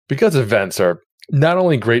Because events are not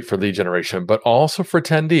only great for lead generation, but also for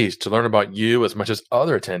attendees to learn about you as much as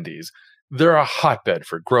other attendees. They're a hotbed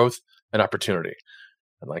for growth and opportunity.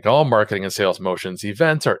 And like all marketing and sales motions,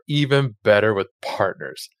 events are even better with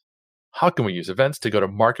partners. How can we use events to go to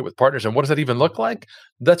market with partners? And what does that even look like?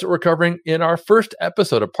 That's what we're covering in our first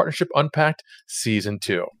episode of Partnership Unpacked Season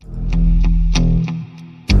 2.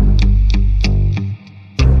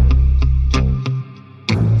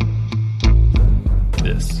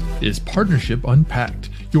 This is Partnership Unpacked,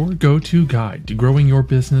 your go-to guide to growing your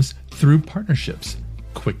business through partnerships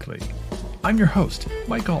quickly. I'm your host,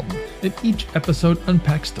 Mike Alton, and each episode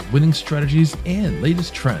unpacks the winning strategies and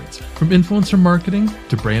latest trends from influencer marketing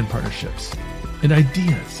to brand partnerships and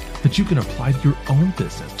ideas that you can apply to your own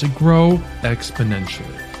business to grow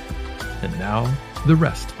exponentially. And now, the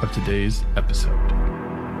rest of today's episode.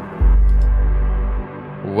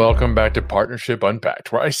 Welcome back to Partnership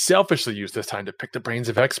Unpacked, where I selfishly use this time to pick the brains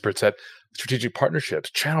of experts at strategic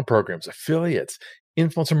partnerships, channel programs, affiliates,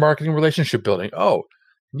 influencer marketing, relationship building. Oh,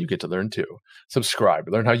 and you get to learn too. Subscribe,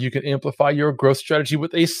 learn how you can amplify your growth strategy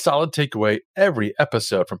with a solid takeaway every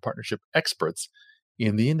episode from partnership experts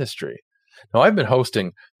in the industry. Now, I've been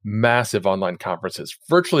hosting massive online conferences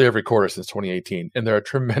virtually every quarter since 2018, and they're a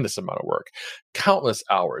tremendous amount of work. Countless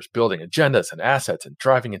hours building agendas and assets and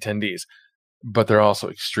driving attendees, but they're also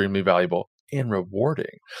extremely valuable and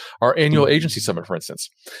rewarding. Our annual agency summit, for instance,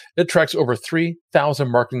 it attracts over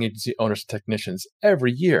 3,000 marketing agency owners and technicians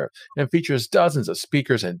every year and features dozens of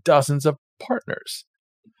speakers and dozens of partners.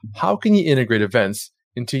 How can you integrate events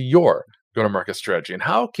into your go-to-market strategy? And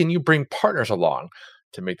how can you bring partners along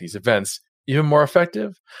to make these events even more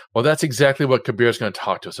effective? Well, that's exactly what Kabir is going to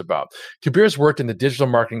talk to us about. Kabir's worked in the digital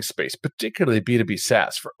marketing space, particularly B2B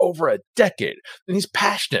SaaS, for over a decade, and he's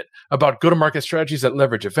passionate about go-to-market strategies that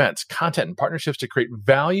leverage events, content, and partnerships to create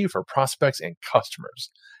value for prospects and customers.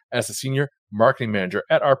 As the senior marketing manager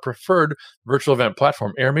at our preferred virtual event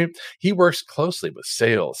platform, AirMeet, he works closely with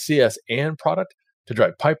sales, CS, and product to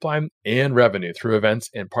drive pipeline and revenue through events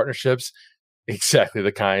and partnerships. Exactly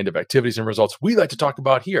the kind of activities and results we like to talk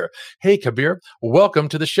about here. Hey, Kabir, welcome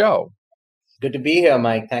to the show. Good to be here,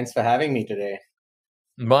 Mike. Thanks for having me today.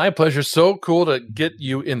 My pleasure. So cool to get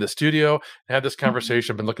you in the studio and have this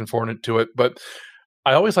conversation. I've been looking forward to it. But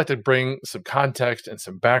I always like to bring some context and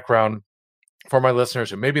some background for my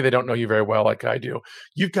listeners who maybe they don't know you very well like I do.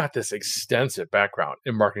 You've got this extensive background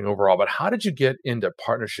in marketing overall, but how did you get into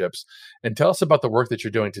partnerships? And tell us about the work that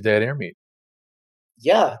you're doing today at AirMeet.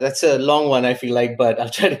 Yeah, that's a long one, I feel like, but I'll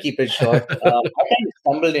try to keep it short. I kind of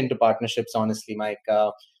stumbled into partnerships, honestly, Mike.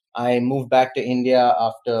 I moved back to India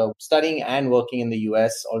after studying and working in the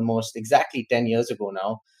US almost exactly 10 years ago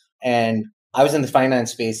now. And I was in the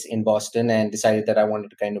finance space in Boston and decided that I wanted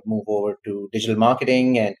to kind of move over to digital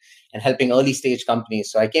marketing and helping early stage companies.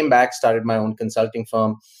 So I came back, started my own consulting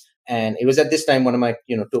firm. And it was at this time, one of my,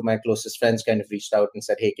 two of my closest friends kind of reached out and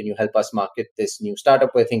said, hey, can you help us market this new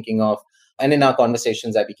startup we're thinking of? And in our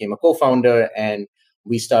conversations, I became a co-founder and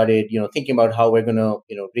we started, thinking about how we're going to,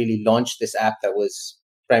 really launch this app that was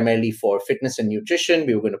primarily for fitness and nutrition.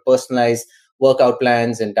 We were going to personalize workout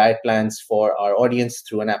plans and diet plans for our audience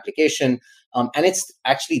through an application. And it's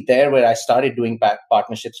actually there where I started doing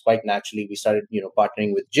partnerships quite naturally. We started,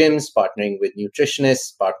 partnering with gyms, partnering with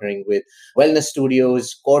nutritionists, partnering with wellness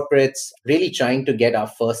studios, corporates, really trying to get our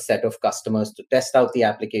first set of customers to test out the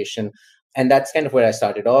application. And that's kind of where I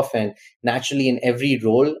started off. And naturally, in every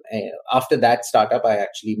role, after that startup, I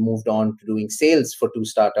actually moved on to doing sales for 2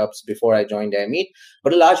 startups before I joined AirMeet.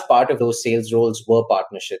 But a large part of those sales roles were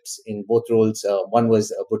partnerships. In both roles, one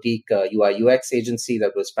was a boutique UI UX agency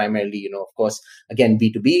that was primarily, of course, again,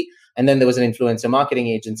 B2B. And then there was an influencer marketing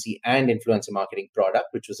agency and influencer marketing product,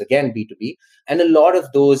 which was again B2B. And a lot of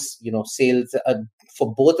those, sales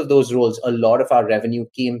for both of those roles, a lot of our revenue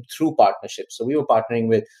came through partnerships. So we were partnering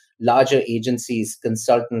with larger agencies,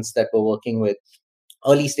 consultants that were working with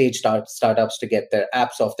early stage startups to get their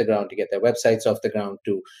apps off the ground, to get their websites off the ground,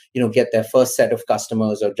 to get their first set of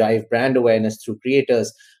customers or drive brand awareness through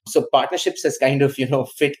creators. So partnerships has kind of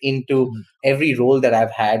fit into every role that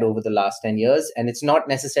I've had over the last 10 years, and it's not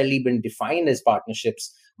necessarily been defined as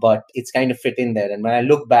partnerships, but it's kind of fit in there. And when I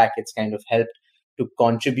look back, it's kind of helped to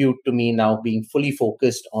contribute to me now being fully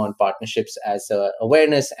focused on partnerships as a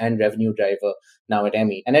awareness and revenue driver now at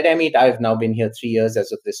AirMeet. And at AirMeet, I've now been here 3 years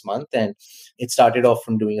as of this month. And it started off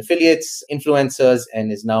from doing affiliates, influencers,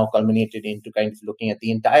 and is now culminated into kind of looking at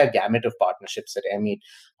the entire gamut of partnerships at AirMeet,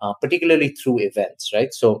 particularly through events,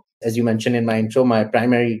 right? So as you mentioned in my intro, my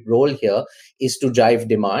primary role here is to drive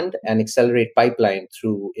demand and accelerate pipeline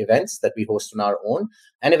through events that we host on our own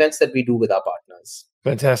and events that we do with our partners.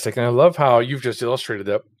 Fantastic. And I love how you've just illustrated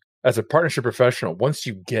that as a partnership professional, once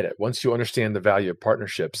you get it, once you understand the value of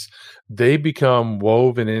partnerships, they become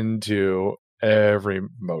woven into every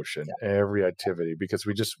motion, every activity, because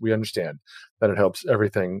we understand that it helps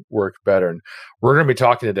everything work better. And we're going to be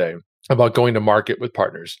talking today about going to market with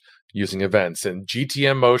partners using events and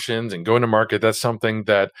GTM motions and going to market. That's something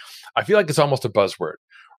that I feel like it's almost a buzzword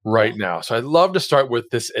Yeah. right now. So I'd love to start with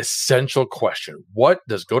this essential question. What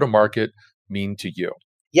does go to market mean to you?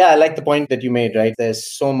 Yeah, I like the point that you made, right?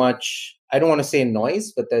 There's so much, I don't want to say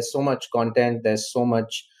noise, but there's so much content, there's so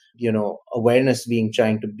much, awareness being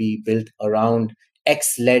trying to be built around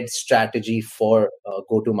X-led strategy for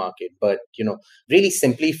go-to-market. But, really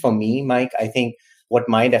simply for me, Mike, I think what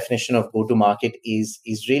my definition of go-to-market is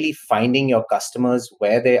really finding your customers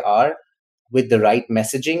where they are with the right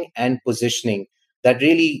messaging and positioning that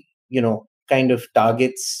really, kind of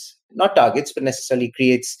not targets, but necessarily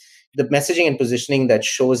creates the messaging and positioning that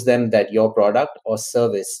shows them that your product or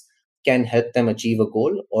service can help them achieve a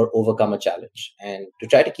goal or overcome a challenge. And to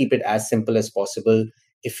try to keep it as simple as possible,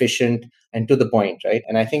 efficient, and to the point, right?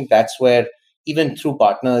 And I think that's where, even through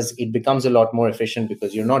partners, it becomes a lot more efficient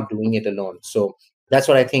because you're not doing it alone. So that's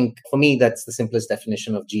what I think, for me, that's the simplest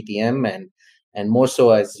definition of GTM. And more so,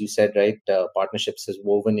 as you said, right, partnerships is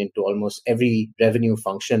woven into almost every revenue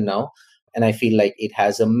function now. And I feel like it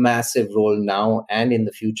has a massive role now and in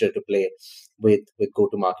the future to play with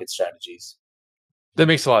go-to-market strategies. That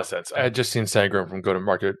makes a lot of sense. I had just seen Sangram from Go to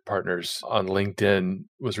Market Partners on LinkedIn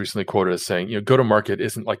was recently quoted as saying, go to market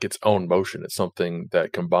isn't like its own motion. It's something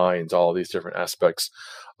that combines all these different aspects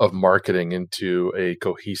of marketing into a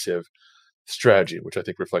cohesive strategy, which I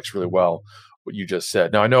think reflects really well what you just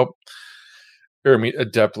said. Now, I know AirMeet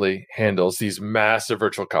adeptly handles these massive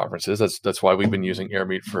virtual conferences. That's why we've been using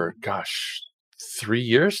AirMeet for, 3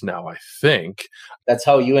 years now, I think. That's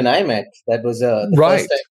how you and I met. That was the first Right.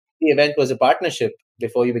 time the event was a partnership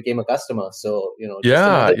before you became a customer. So, just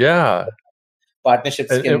Yeah, another yeah.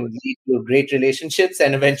 partnerships And can lead to great relationships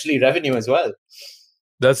and eventually revenue as well.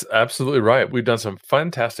 that's absolutely right. We've done some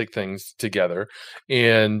fantastic things together.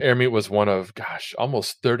 And AirMeet was one of,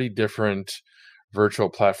 almost 30 different virtual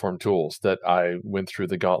platform tools that I went through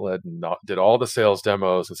the gauntlet and did all the sales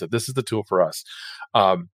demos and said, this is the tool for us.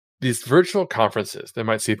 These virtual conferences, they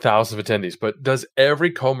might see thousands of attendees, but does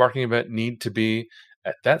every co-marketing event need to be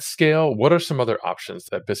at that scale? What are some other options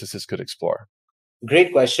that businesses could explore?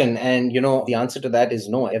 Great question. And, the answer to that is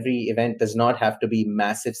no. Every event does not have to be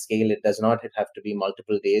massive scale. It does not have to be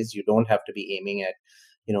multiple days. You don't have to be aiming at,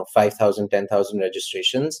 5,000, 10,000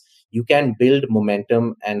 registrations. You can build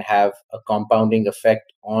momentum and have a compounding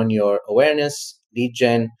effect on your awareness, lead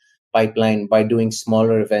gen, pipeline by doing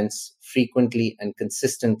smaller events frequently and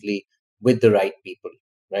consistently with the right people,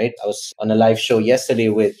 right? I was on a live show yesterday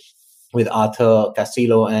with Arthur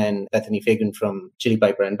Castillo and Bethany Fagan from Chili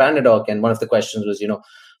Piper and Pandadoc. And one of the questions was,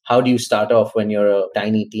 how do you start off when you're a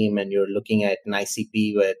tiny team and you're looking at an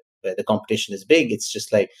ICP where the competition is big? It's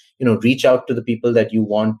just like, reach out to the people that you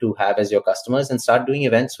want to have as your customers and start doing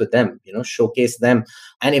events with them, showcase them.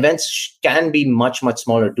 And events can be much, much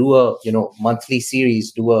smaller. Do a, monthly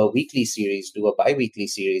series, do a weekly series, do a bi-weekly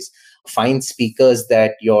series. Find speakers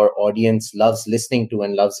that your audience loves listening to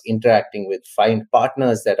and loves interacting with. Find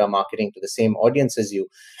partners that are marketing to the same audience as you.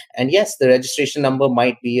 And yes, the registration number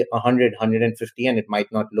might be 100, 150, and it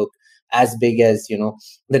might not look as big as,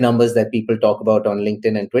 the numbers that people talk about on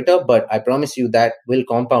LinkedIn and Twitter. But I promise you that will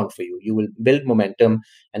compound for you. You will build momentum.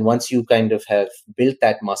 And once you kind of have built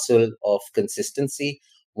that muscle of consistency,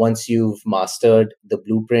 once you've mastered the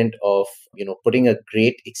blueprint of, putting a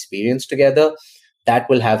great experience together, that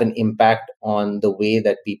will have an impact on the way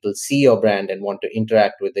that people see your brand and want to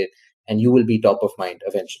interact with it. And you will be top of mind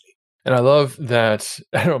eventually. And I love that.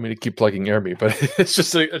 I don't mean to keep plugging AirMe, but it's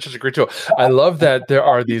just a great tool. I love that there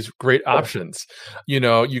are these great options.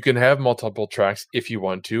 You can have multiple tracks if you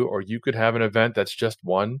want to, or you could have an event that's just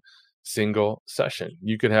one single session.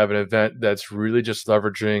 You could have an event that's really just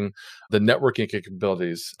leveraging the networking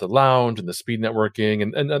capabilities, the lounge and the speed networking,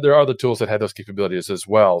 and there are other tools that have those capabilities as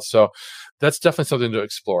well. So that's definitely something to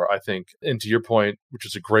explore, I think. And to your point, which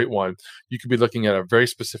is a great one, you could be looking at a very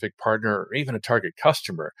specific partner or even a target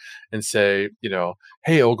customer and say,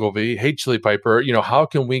 hey, Ogilvy, hey, Chili Piper, how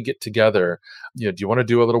can we get together? Do you want to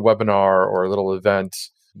do a little webinar or a little event,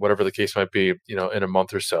 whatever the case might be, in a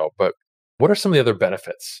month or so? But what are some of the other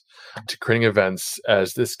benefits to creating events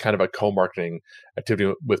as this kind of a co-marketing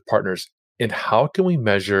activity with partners? And how can we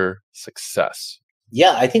measure success?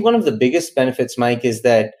 Yeah, I think one of the biggest benefits, Mike, is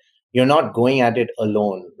that you're not going at it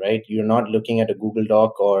alone, right? You're not looking at a Google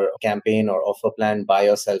Doc or a campaign or offer plan by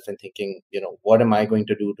yourself and thinking, what am I going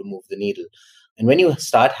to do to move the needle? And when you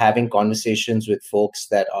start having conversations with folks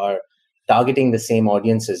that are targeting the same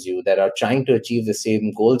audience as you, that are trying to achieve the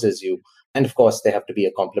same goals as you, and of course, they have to be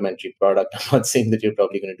a complementary product. I'm not saying that you're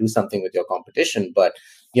probably going to do something with your competition, but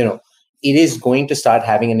it is going to start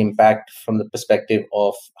having an impact from the perspective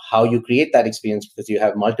of how you create that experience, because you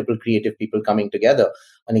have multiple creative people coming together.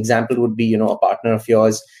 An example would be, a partner of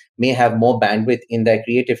yours may have more bandwidth in their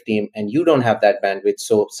creative team and you don't have that bandwidth.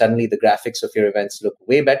 So suddenly the graphics of your events look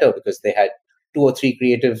way better because they had two or three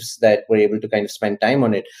creatives that were able to kind of spend time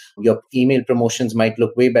on it. Your email promotions might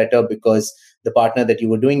look way better because the partner that you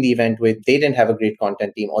were doing the event with, they didn't have a great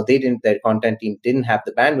content team, or their content team didn't have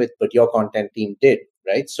the bandwidth, but your content team did,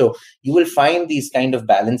 right? So you will find these kind of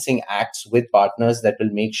balancing acts with partners that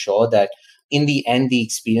will make sure that in the end, the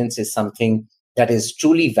experience is something that is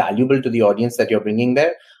truly valuable to the audience that you're bringing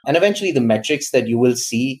there. And eventually the metrics that you will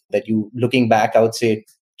see, that you looking back, I would say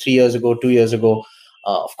 3 years ago, 2 years ago,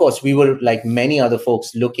 of course, we were like many other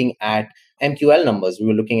folks looking at MQL numbers. We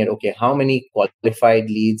were looking at, okay, how many qualified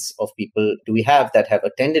leads of people do we have that have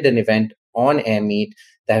attended an event on AirMeet,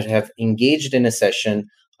 that have engaged in a session,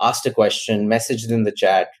 asked a question, messaged in the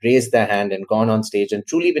chat, raised their hand and gone on stage and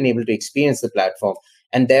truly been able to experience the platform,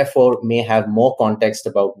 and therefore may have more context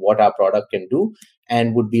about what our product can do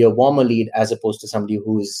and would be a warmer lead as opposed to somebody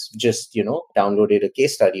who's just, downloaded a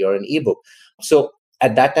case study or an ebook. So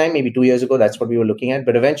at that time, maybe 2 years ago, that's what we were looking at.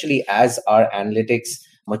 But eventually, as our analytics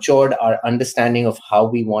matured, our understanding of how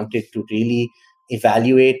we wanted to really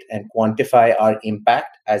evaluate and quantify our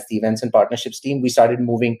impact as the events and partnerships team, we started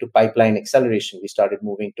moving to pipeline acceleration. We started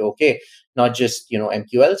moving to, okay, not just,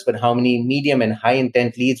 MQLs, but how many medium and high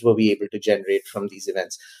intent leads were we able to generate from these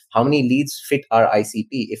events? How many leads fit our ICP?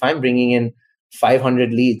 If I'm bringing in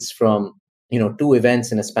 500 leads from, 2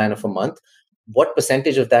 events in a span of a month, what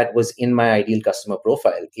percentage of that was in my ideal customer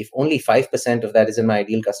profile? If only 5% of that is in my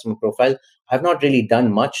ideal customer profile, I've not really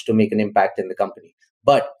done much to make an impact in the company.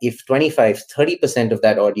 But if 25, 30% of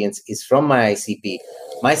that audience is from my ICP,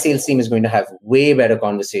 my sales team is going to have way better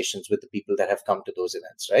conversations with the people that have come to those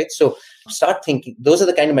events, right? So start thinking, those are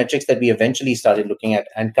the kind of metrics that we eventually started looking at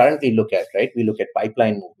and currently look at, right? We look at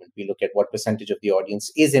pipeline movement. We look at what percentage of the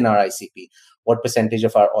audience is in our ICP, what percentage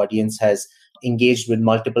of our audience has engaged with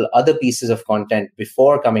multiple other pieces of content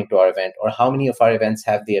before coming to our event, or how many of our events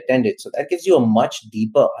have they attended. So that gives you a much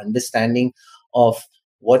deeper understanding of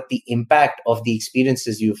what the impact of the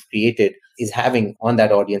experiences you've created is having on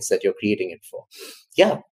that audience that you're creating it for.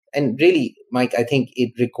 Yeah. And really, Mike, I think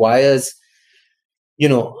it requires,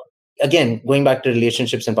 again, going back to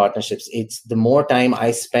relationships and partnerships, it's the more time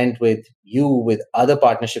I spent with you, with other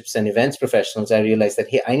partnerships and events professionals, I realized that,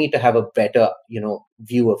 hey, I need to have a better,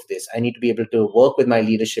 view of this. I need to be able to work with my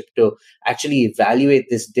leadership to actually evaluate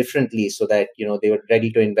this differently so that, they were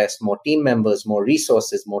ready to invest more team members, more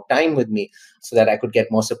resources, more time with me so that I could get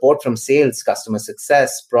more support from sales, customer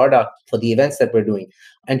success, product for the events that we're doing.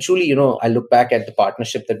 And truly, I look back at the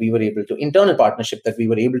partnership that we were able to, internal partnership that we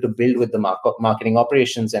were able to build with the marketing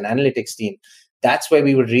operations and analytics team. That's where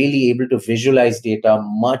we were really able to visualize data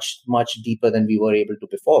much, much deeper than we were able to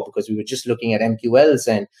before, because we were just looking at MQLs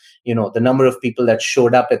and, the number of people that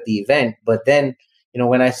showed up at the event. But then,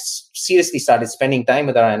 when I seriously started spending time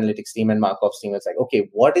with our analytics team and MarkOps team, it's like, okay,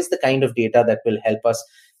 what is the kind of data that will help us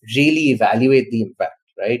really evaluate the impact,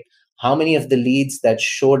 right? How many of the leads that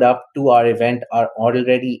showed up to our event are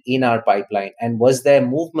already in our pipeline? And was there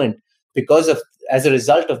movement as a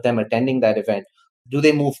result of them attending that event? Do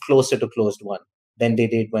they move closer to closed won than they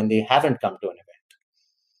did when they haven't come to an event?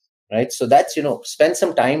 Right. So that's, spend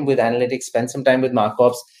some time with analytics, spend some time with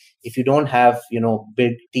MarkOps. If you don't have,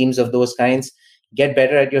 big teams of those kinds, get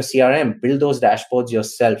better at your CRM, build those dashboards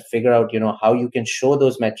yourself, figure out, how you can show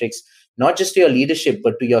those metrics, not just to your leadership,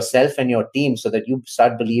 but to yourself and your team, so that you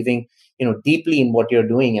start believing, deeply in what you're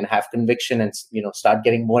doing and have conviction and, start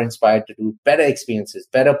getting more inspired to do better experiences,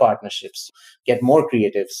 better partnerships, get more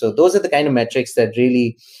creative. So those are the kind of metrics that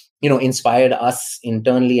really, inspired us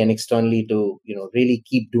internally and externally to, really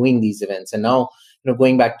keep doing these events. And now,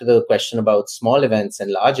 going back to the question about small events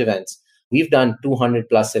and large events, we've done 200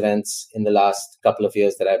 plus events in the last couple of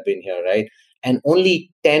years that I've been here, right? And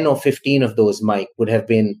only 10 or 15 of those, Mike, would have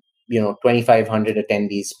been 2,500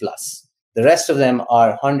 attendees plus. The rest of them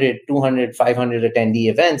are 100, 200, 500 attendee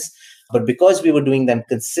events. But because we were doing them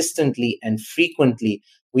consistently and frequently,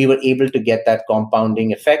 we were able to get that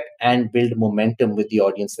compounding effect and build momentum with the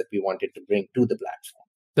audience that we wanted to bring to the platform.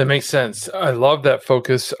 That makes sense. I love that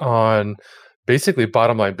focus on basically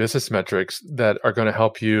bottom line business metrics that are going to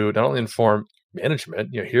help you not only inform management,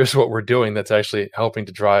 here's what we're doing that's actually helping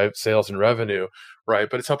to drive sales and revenue, right?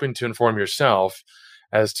 But it's helping to inform yourself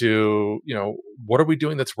as to, what are we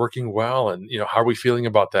doing that's working well, and, how are we feeling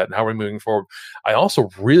about that, and how are we moving forward. I also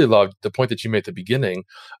really loved the point that you made at the beginning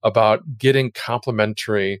about getting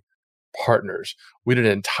complementary partners. We did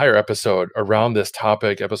an entire episode around this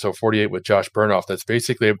topic, episode 48 with Josh Burnoff. That's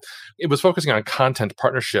basically, it was focusing on content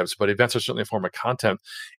partnerships, but events are certainly a form of content.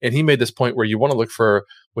 And he made this point where you want to look for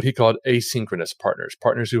what he called asynchronous partners,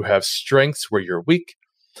 partners who have strengths where you're weak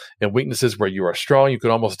and weaknesses where you are strong. You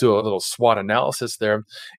could almost do a little SWOT analysis there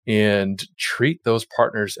and treat those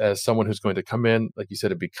partners as someone who's going to come in, like you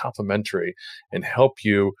said, and be complementary and help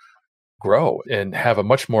you grow and have a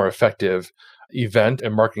much more effective event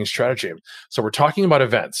and marketing strategy. So we're talking about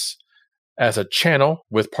events as a channel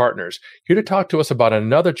with partners. Here to talk to us about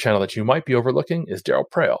another channel that you might be overlooking is Daryl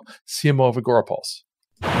Prale, CMO of Agorapulse.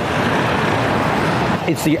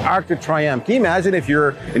 It's the Arc de Triomphe. Can you imagine if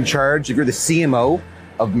you're in charge, if you're the CMO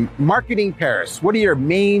of marketing Paris? What are your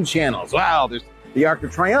main channels? Wow, there's the Arc de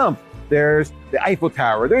Triomphe, there's the Eiffel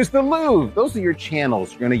Tower, there's the Louvre. Those are your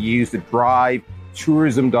channels you're going to use to drive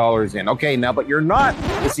tourism dollars in. Okay, now, but you're not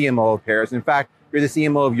the CMO of Paris. In fact, you're the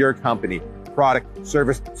CMO of your company, product,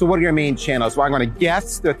 service. So what are your main channels? Well, I'm going to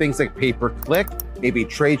guess there are things like pay-per-click, maybe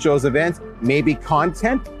trade shows, events, maybe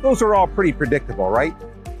content. Those are all pretty predictable, right?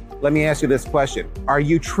 Let me ask you this question. Are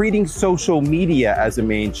you treating social media as a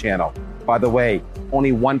main channel? By the way,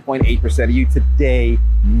 only 1.8% of you today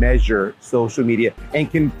measure social media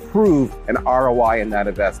and can prove an ROI in that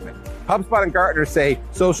investment. HubSpot and Gartner say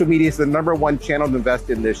social media is the #1 channel to invest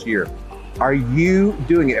in this year. Are you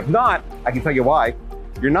doing it? If not, I can tell you why.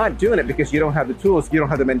 You're not doing it because you don't have the tools, you don't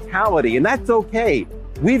have the mentality, and that's okay.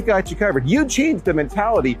 We've got you covered. You change the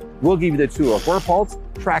mentality, we'll give you the tool. Agorapulse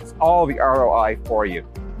tracks all the ROI for you.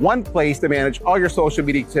 One place to manage all your social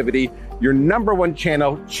media activity, your #1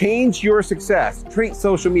 channel. Change your success. Treat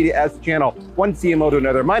social media as a channel, one CMO to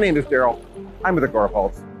another. My name is Daryl. I'm with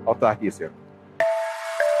Agorapulse. I'll talk to you soon.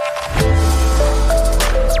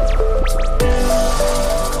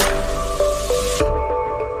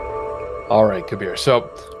 All right, Kabir. So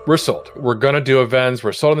we're sold. We're going to do events.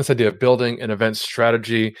 We're sold on this idea of building an event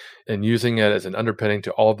strategy and using it as an underpinning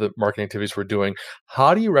to all the marketing activities we're doing.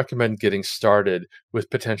 How do you recommend getting started with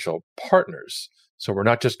potential partners, so we're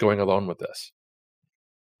not just going alone with this?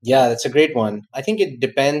 Yeah, that's a great one. I think it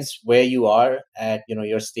depends where you are at,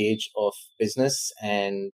 your stage of business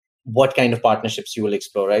and what kind of partnerships you will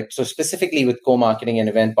explore, right? So specifically with co-marketing and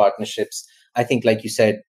event partnerships, I think, like you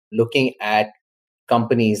said, looking at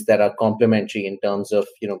companies that are complementary in terms of,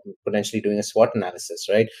 potentially doing a SWOT analysis,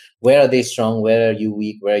 right? Where are they strong? Where are you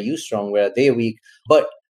weak? Where are you strong? Where are they weak? But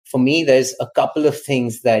for me, there's a couple of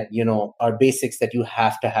things that, are basics that you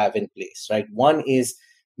have to have in place, right? One is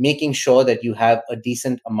making sure that you have a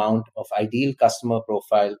decent amount of ideal customer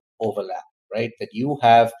profile overlap, right? That you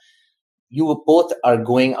both are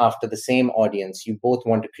going after the same audience. You both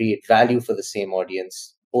want to create value for the same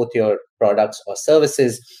audience. Both your products or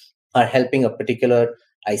services are helping a particular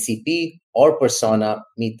ICP or persona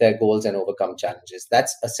meet their goals and overcome challenges.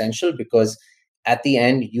 That's essential because at the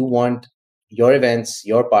end, you want your events,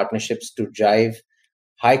 your partnerships to drive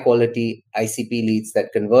high quality ICP leads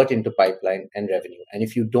that convert into pipeline and revenue. And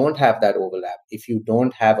if you don't have that overlap, if you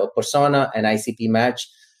don't have a persona and ICP match,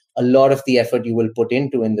 a lot of the effort you will put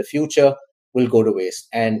into in the future will go to waste.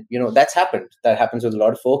 And, that's happened. That happens with a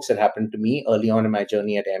lot of folks. It happened to me early on in my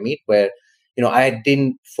journey at Airmeet, where I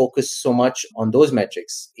didn't focus so much on those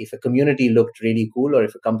metrics. If a community looked really cool or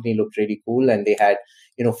if a company looked really cool and they had,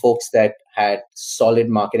 folks that had solid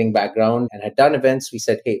marketing background and had done events, we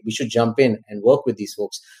said, hey, we should jump in and work with these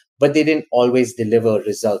folks. But they didn't always deliver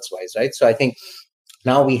results wise, right? So I think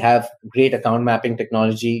now we have great account mapping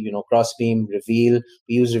technology, Crossbeam, Reveal.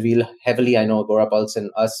 We use Reveal heavily. I know Agorapulse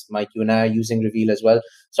and us, Mike, you and I are using Reveal as well.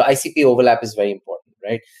 So ICP overlap is very important,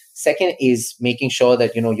 right? Second is making sure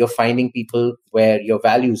that, you're finding people where your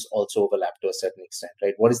values also overlap to a certain extent,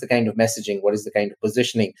 right? What is the kind of messaging? What is the kind of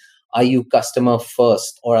positioning? Are you customer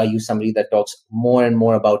first, or are you somebody that talks more and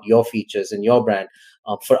more about your features and your brand?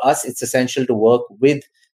 For us, it's essential to work with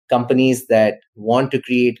companies that want to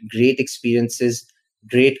create great experiences,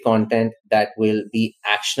 great content that will be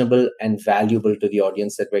actionable and valuable to the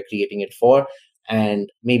audience that we're creating it for, and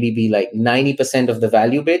maybe be like 90% of the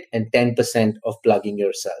value bit and 10% of plugging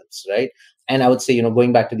yourselves, right? And I would say,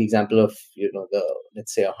 going back to the example of,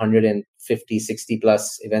 let's say 150, 60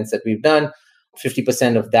 plus events that we've done,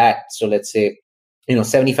 50% of that. So let's say,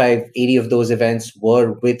 75, 80 of those events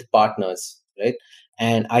were with partners, right?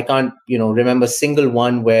 And I can't, remember a single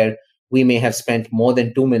one where we may have spent more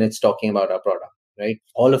than 2 minutes talking about our product, right?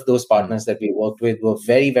 All of those partners that we worked with were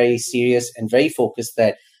very, very serious and very focused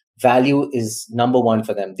that value is #1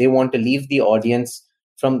 for them. They want to leave the audience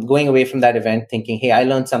from going away from that event thinking, hey, I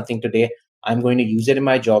learned something today. I'm going to use it in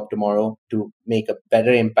my job tomorrow to make a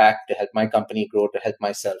better impact, to help my company grow, to help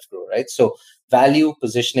myself grow, right? So value,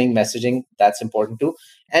 positioning, messaging, that's important too.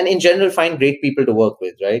 And in general, find great people to work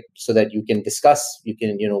with, right? So that you can discuss, you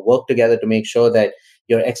can, work together to make sure that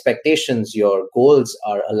your expectations, your goals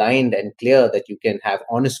are aligned and clear, that you can have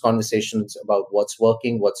honest conversations about what's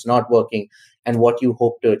working, what's not working, and what you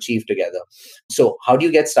hope to achieve together. So how do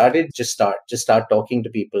you get started? Just start talking to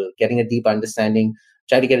people, getting a deep understanding.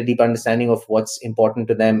 Try to get a deep understanding of what's important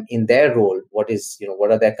to them in their role. What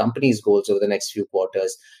are their company's goals over the next few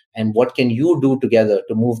quarters, and what can you do together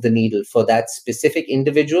to move the needle for that specific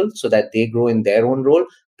individual so that they grow in their own role,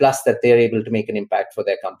 plus that they're able to make an impact for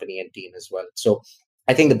their company and team as well. So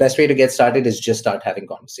I think the best way to get started is just start having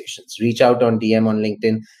conversations. Reach out on DM on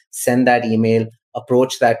LinkedIn, send that email,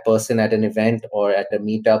 approach that person at an event or at a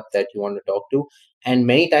meetup that you want to talk to. And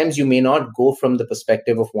many times you may not go from the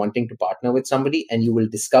perspective of wanting to partner with somebody, and you will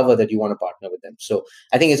discover that you want to partner with them. So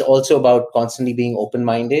I think it's also about constantly being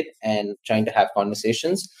open-minded and trying to have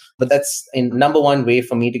conversations. But that's number one way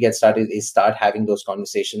for me to get started is start having those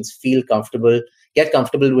conversations, feel comfortable, get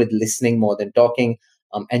comfortable with listening more than talking.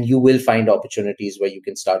 And you will find opportunities where you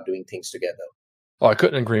can start doing things together. Oh, I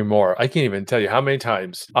couldn't agree more. I can't even tell you how many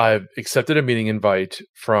times I've accepted a meeting invite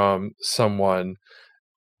from someone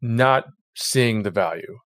not seeing the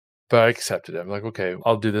value, but I accepted it. I'm like, okay,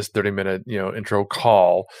 I'll do this 30-minute, intro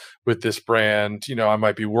call with this brand. I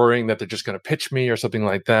might be worrying that they're just going to pitch me or something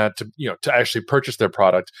like that to actually purchase their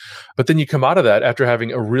product. But then you come out of that after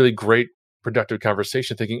having a really great, productive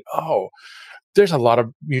conversation thinking, oh, there's a lot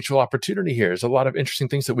of mutual opportunity here. There's a lot of interesting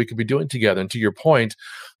things that we could be doing together. And to your point,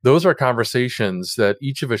 those are conversations that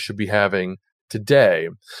each of us should be having today,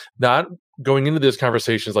 not going into those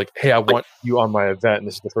conversations like, hey, I want you on my event, and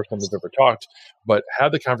this is the first time we've ever talked, but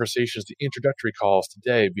have the conversations, the introductory calls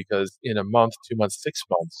today, because in a month, 2 months, 6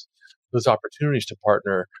 months, those opportunities to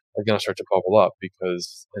partner are going to start to bubble up,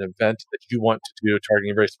 because an event that you want to do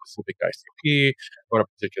targeting a very specific ICP or a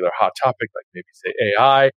particular hot topic, like maybe say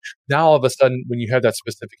AI, now all of a sudden, when you have that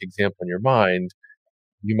specific example in your mind,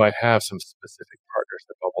 you might have some specific partners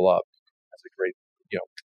that bubble up as a great,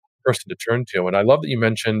 person to turn to. And I love that you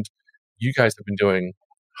mentioned you guys have been doing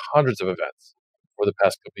hundreds of events for the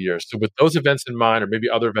past couple of years. So with those events in mind, or maybe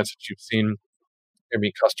other events that you've seen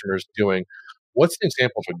maybe customers doing, what's an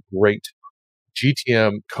example of a great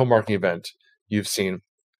GTM co-marketing event you've seen,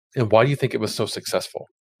 and why do you think it was so successful?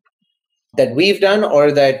 That we've done,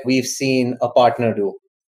 or that we've seen a partner do?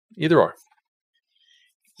 Either or.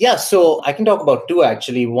 Yeah, so I can talk about two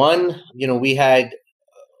actually. One,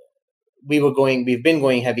 we've been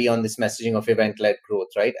going heavy on this messaging of event-led growth,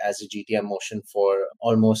 right, as a GTM motion for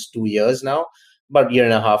almost 2 years now, about a year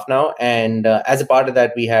and a half now. And as a part of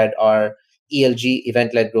that, we had our ELG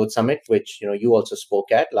Event-Led Growth Summit, which you also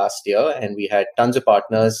spoke at last year, and we had tons of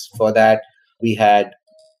partners for that. We had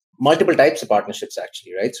multiple types of partnerships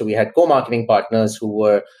actually, right? So we had co-marketing partners who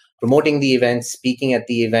were promoting the event, speaking at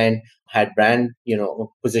the event, had brand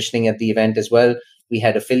positioning at the event as well. We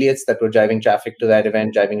had affiliates that were driving traffic to that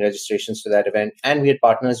event, driving registrations to that event, and we had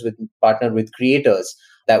partnered with creators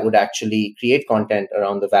that would actually create content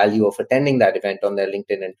around the value of attending that event on their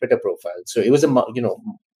LinkedIn and Twitter profile. So it was a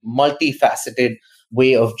multifaceted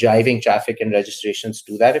way of driving traffic and registrations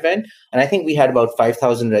to that event. And I think we had about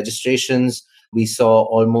 5,000 registrations. We saw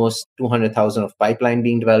almost 200,000 of pipeline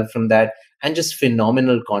being developed from that, and just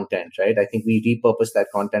phenomenal content, right? I think we repurposed that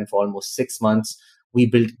content for almost 6 months. We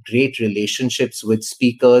built great relationships with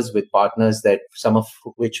speakers, with partners, that some of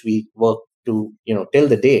which we work to, till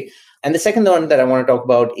the day. And the second one that I want to talk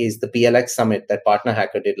about is the PLX Summit that Partner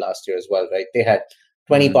Hacker did last year as well, right? They had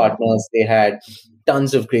 20 partners. They had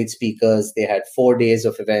tons of great speakers. They had 4 days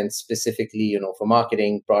of events specifically, for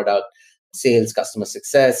marketing, product, sales, customer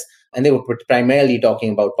success. And they were primarily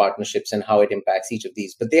talking about partnerships and how it impacts each of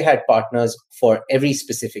these. But they had partners for every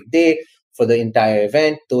specific day, for the entire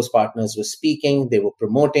event. Those partners were speaking, they were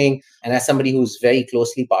promoting. And as somebody who's very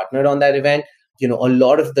closely partnered on that event, a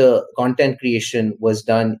lot of the content creation was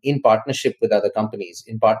done in partnership with other companies,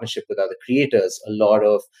 in partnership with other creators. A lot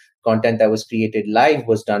of content that was created live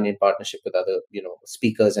was done in partnership with other,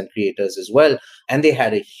 speakers and creators as well. And they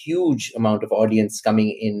had a huge amount of audience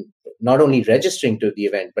coming in, not only registering to the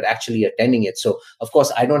event, but actually attending it. So of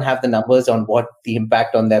course, I don't have the numbers on what the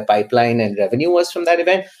impact on their pipeline and revenue was from that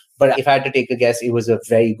event. But if I had to take a guess, it was a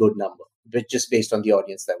very good number, but just based on the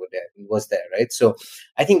audience that was there, right? So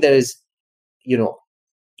I think there is,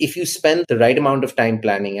 if you spend the right amount of time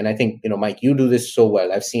planning, and I think, Mike, you do this so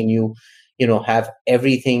well. I've seen you, have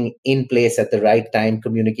everything in place at the right time,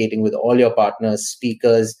 communicating with all your partners,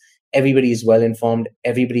 speakers, everybody is well informed,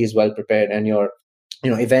 everybody is well prepared, and your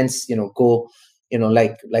events go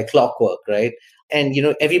like clockwork, right? And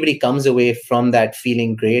everybody comes away from that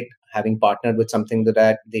feeling great, having partnered with something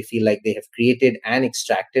that they feel like they have created and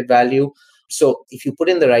extracted value. So if you put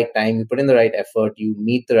in the right time, you put in the right effort, you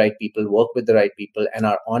meet the right people, work with the right people, and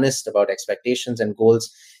are honest about expectations and goals,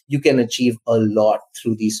 you can achieve a lot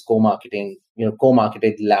through these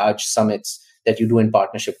co-marketed large summits that you do in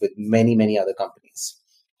partnership with many, many other companies.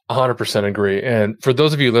 100% agree. And for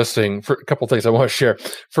those of you listening, for a couple of things I want to share.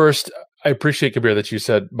 First, I appreciate, Kabir, that you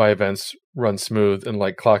said my events run smooth and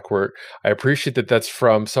like clockwork. I appreciate that that's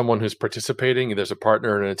from someone who's participating. There's a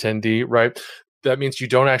partner and an attendee, right? That means you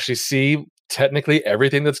don't actually see technically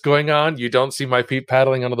everything that's going on. You don't see my feet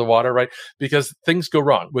paddling under the water, right? Because things go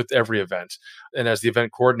wrong with every event. And as the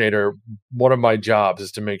event coordinator, one of my jobs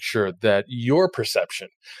is to make sure that your perception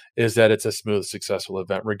is that it's a smooth, successful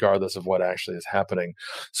event, regardless of what actually is happening.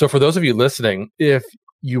 So for those of you listening, if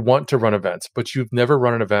you want to run events, but you've never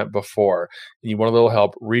run an event before, and you want a little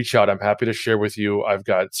help, reach out. I'm happy to share with you. I've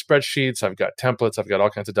got spreadsheets, I've got templates, I've got all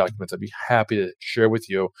kinds of documents I'd be happy to share with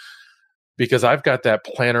you, because I've got that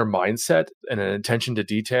planner mindset and an attention to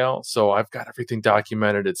detail. So I've got everything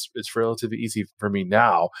documented. It's relatively easy for me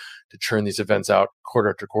now to churn these events out quarter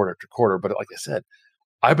after quarter after quarter. But like I said,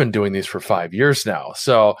 I've been doing these for 5 years now.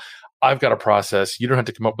 So I've got a process. You don't have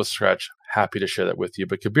to come up with scratch. Happy to share that with you.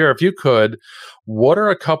 But Kabir, if you could, what are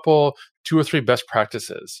a couple, 2 or 3 best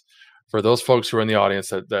practices for those folks who are in the audience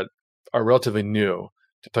that are relatively new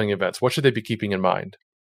to planning events? What should they be keeping in mind?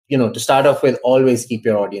 To start off with, always keep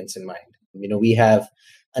your audience in mind. We have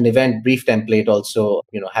an event brief template also,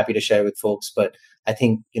 happy to share with folks. But I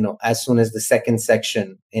think, as soon as the second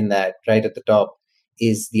section in that right at the top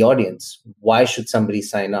is the audience, why should somebody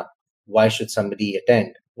sign up? Why should somebody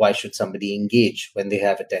attend? Why should somebody engage when they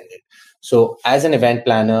have attended? So as an event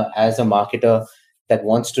planner, as a marketer that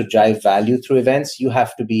wants to drive value through events, you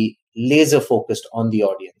have to be laser focused on the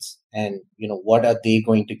audience and, what are they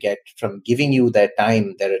going to get from giving you their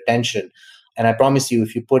time, their attention. And I promise you,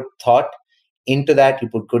 if you put thought into that, you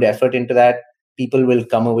put good effort into that, people will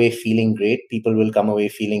come away feeling great. People will come away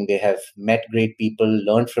feeling they have met great people,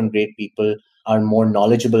 learned from great people, are more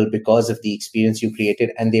knowledgeable because of the experience you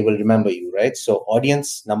created, and they will remember you, right? So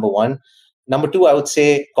audience, number one. Number two, I would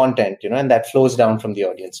say content, and that flows down from the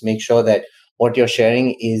audience. Make sure that what you're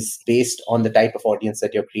sharing is based on the type of audience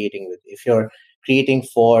that you're creating with. If you're creating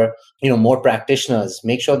for, more practitioners,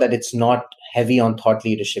 make sure that it's not heavy on thought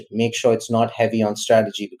leadership. Make sure it's not heavy on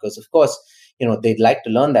strategy, because of course, they'd like to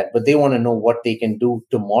learn that, but they want to know what they can do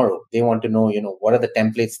tomorrow. They want to know, what are the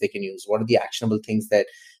templates they can use? What are the actionable things that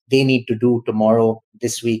they need to do tomorrow,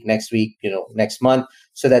 this week, next week, next month,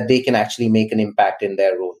 so that they can actually make an impact in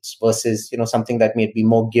their roles versus, something that may be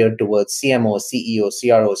more geared towards CMOs, CEOs,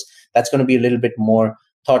 CROs. That's going to be a little bit more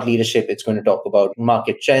thought leadership. It's going to talk about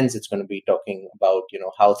market trends. It's going to be talking about,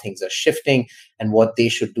 how things are shifting and what they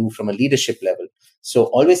should do from a leadership level. So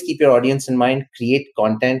always keep your audience in mind, create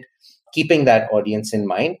content, keeping that audience in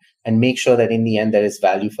mind, and make sure that in the end, there is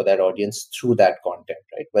value for that audience through that content,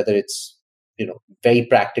 right? Whether it's, very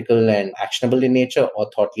practical and actionable in nature, or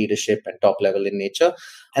thought leadership and top level in nature.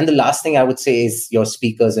 And the last thing I would say is your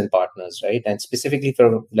speakers and partners, right? And specifically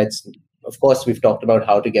of course, we've talked about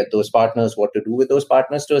how to get those partners, what to do with those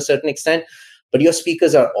partners to a certain extent, but your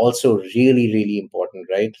speakers are also really, really important,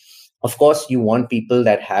 right? Of course, you want people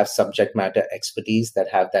that have subject matter expertise, that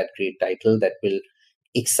have that great title, that will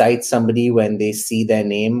excite somebody when they see their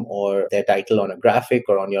name or their title on a graphic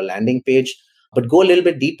or on your landing page, but go a little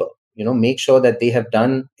bit deeper. Make sure that they have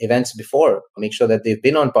done events before, make sure that they've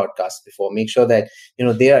been on podcasts before, make sure that,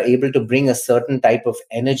 they are able to bring a certain type of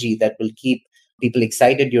energy that will keep people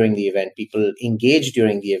excited during the event, people engaged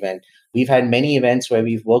during the event. We've had many events where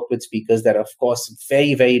we've worked with speakers that are, of course,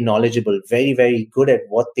 very, very knowledgeable, very, very good at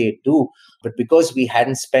what they do. But because we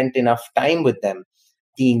hadn't spent enough time with them,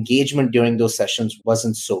 the engagement during those sessions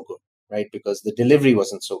wasn't so good, right? Because the delivery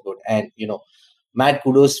wasn't so good. And, mad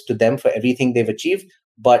kudos to them for everything they've achieved,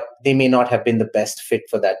 but they may not have been the best fit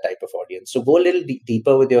for that type of audience. So go a little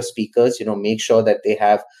deeper with your speakers, make sure that they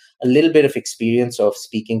have a little bit of experience of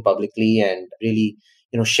speaking publicly and really,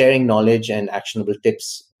 sharing knowledge and actionable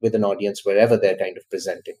tips with an audience wherever they're kind of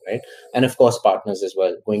presenting, right? And of course, partners as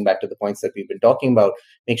well. Going back to the points that we've been talking about,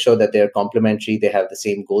 make sure that they're complementary, they have the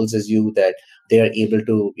same goals as you, that they are able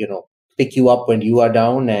to, pick you up when you are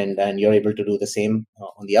down and you're able to do the same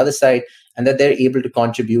on the other side, and that they're able to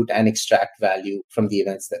contribute and extract value from the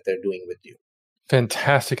events that they're doing with you.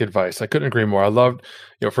 Fantastic advice. I couldn't agree more. I loved,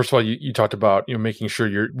 first of all, you talked about, making sure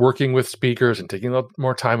you're working with speakers and taking a little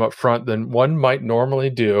more time up front than one might normally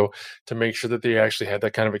do to make sure that they actually have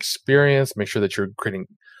that kind of experience, make sure that you're creating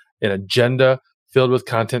an agenda filled with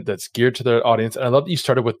content that's geared to their audience. And I love that you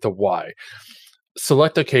started with the why.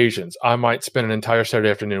 Select occasions, I might spend an entire Saturday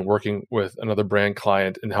afternoon working with another brand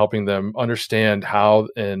client and helping them understand how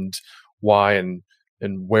and why and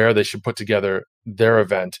where they should put together their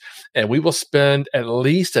event. And we will spend at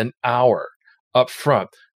least an hour up front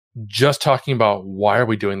just talking about why are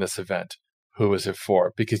we doing this event? Who is it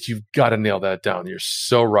for? Because you've got to nail that down. You're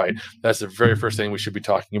so right. That's the very first thing we should be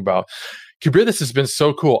talking about. Kabir, this has been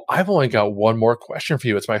so cool. I've only got one more question for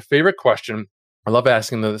you. It's my favorite question. I love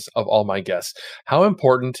asking this of all my guests. How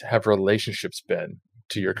important have relationships been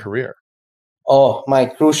to your career? Oh,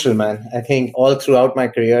 crucial, man. I think all throughout my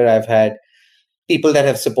career, I've had people that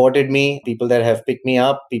have supported me, people that have picked me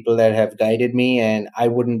up, people that have guided me, and I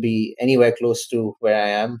wouldn't be anywhere close to where I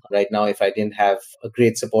am right now if I didn't have a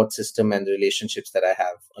great support system and the relationships that I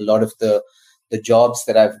have. A lot of the jobs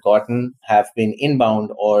that I've gotten have been inbound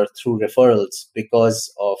or through referrals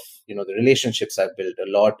because of the relationships I've built. A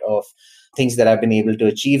lot of things that I've been able to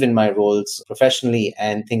achieve in my roles professionally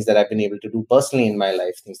and things that I've been able to do personally in my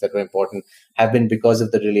life, things that were important, have been because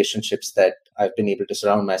of the relationships that I've been able to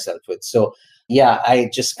surround myself with. So yeah, I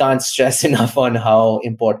just can't stress enough on how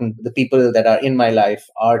important the people that are in my life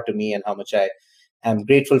are to me and how much I am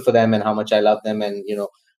grateful for them and how much I love them. And,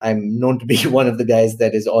 I'm known to be one of the guys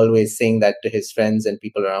that is always saying that to his friends and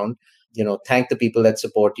people around, thank the people that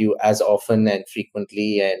support you as often and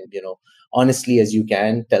frequently and, honestly as you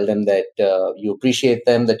can. Tell them that you appreciate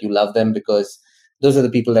them, that you love them, because those are the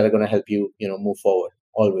people that are going to help you, move forward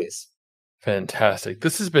always. Fantastic.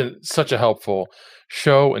 This has been such a helpful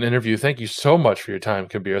show and interview. Thank you so much for your time,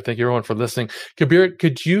 Kabir. Thank you everyone for listening. Kabir,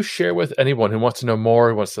 could you share with anyone who wants to know more,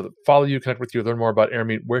 who wants to follow you, connect with you, learn more about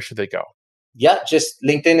AirMeet, where should they go? Yeah, just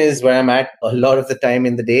LinkedIn is where I'm at a lot of the time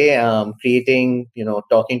in the day, creating,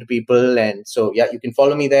 talking to people. And so, yeah, you can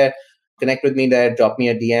follow me there, connect with me there, drop me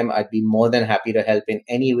a DM. I'd be more than happy to help in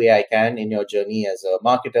any way I can in your journey as a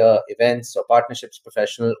marketer, events or partnerships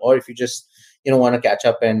professional, or if you just, want to catch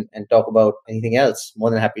up and talk about anything else, more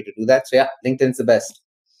than happy to do that. So yeah, LinkedIn's the best.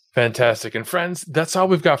 Fantastic. And friends, that's all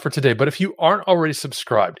we've got for today. But if you aren't already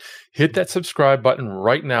subscribed, hit that subscribe button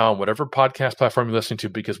right now on whatever podcast platform you're listening to,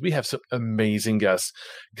 because we have some amazing guests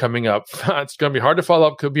coming up. It's going to be hard to follow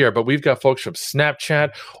up Kabir, but we've got folks from Snapchat,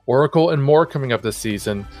 Oracle, and more coming up this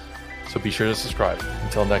season. So be sure to subscribe.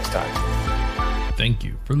 Until next time. Thank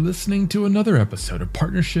you for listening to another episode of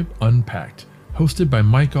Partnership Unpacked, hosted by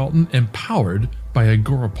Mike Alton and powered by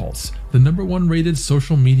AgoraPulse, the #1 rated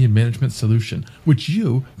social media management solution, which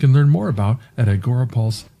you can learn more about at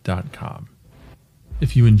agorapulse.com.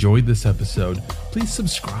 If you enjoyed this episode, please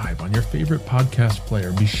subscribe on your favorite podcast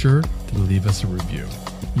player. Be sure to leave us a review.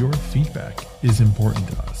 Your feedback is important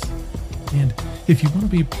to us. And if you want to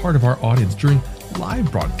be part of our audience during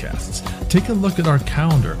live broadcasts, take a look at our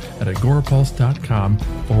calendar at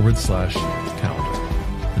agorapulse.com/calendar.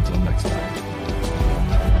 Until next time.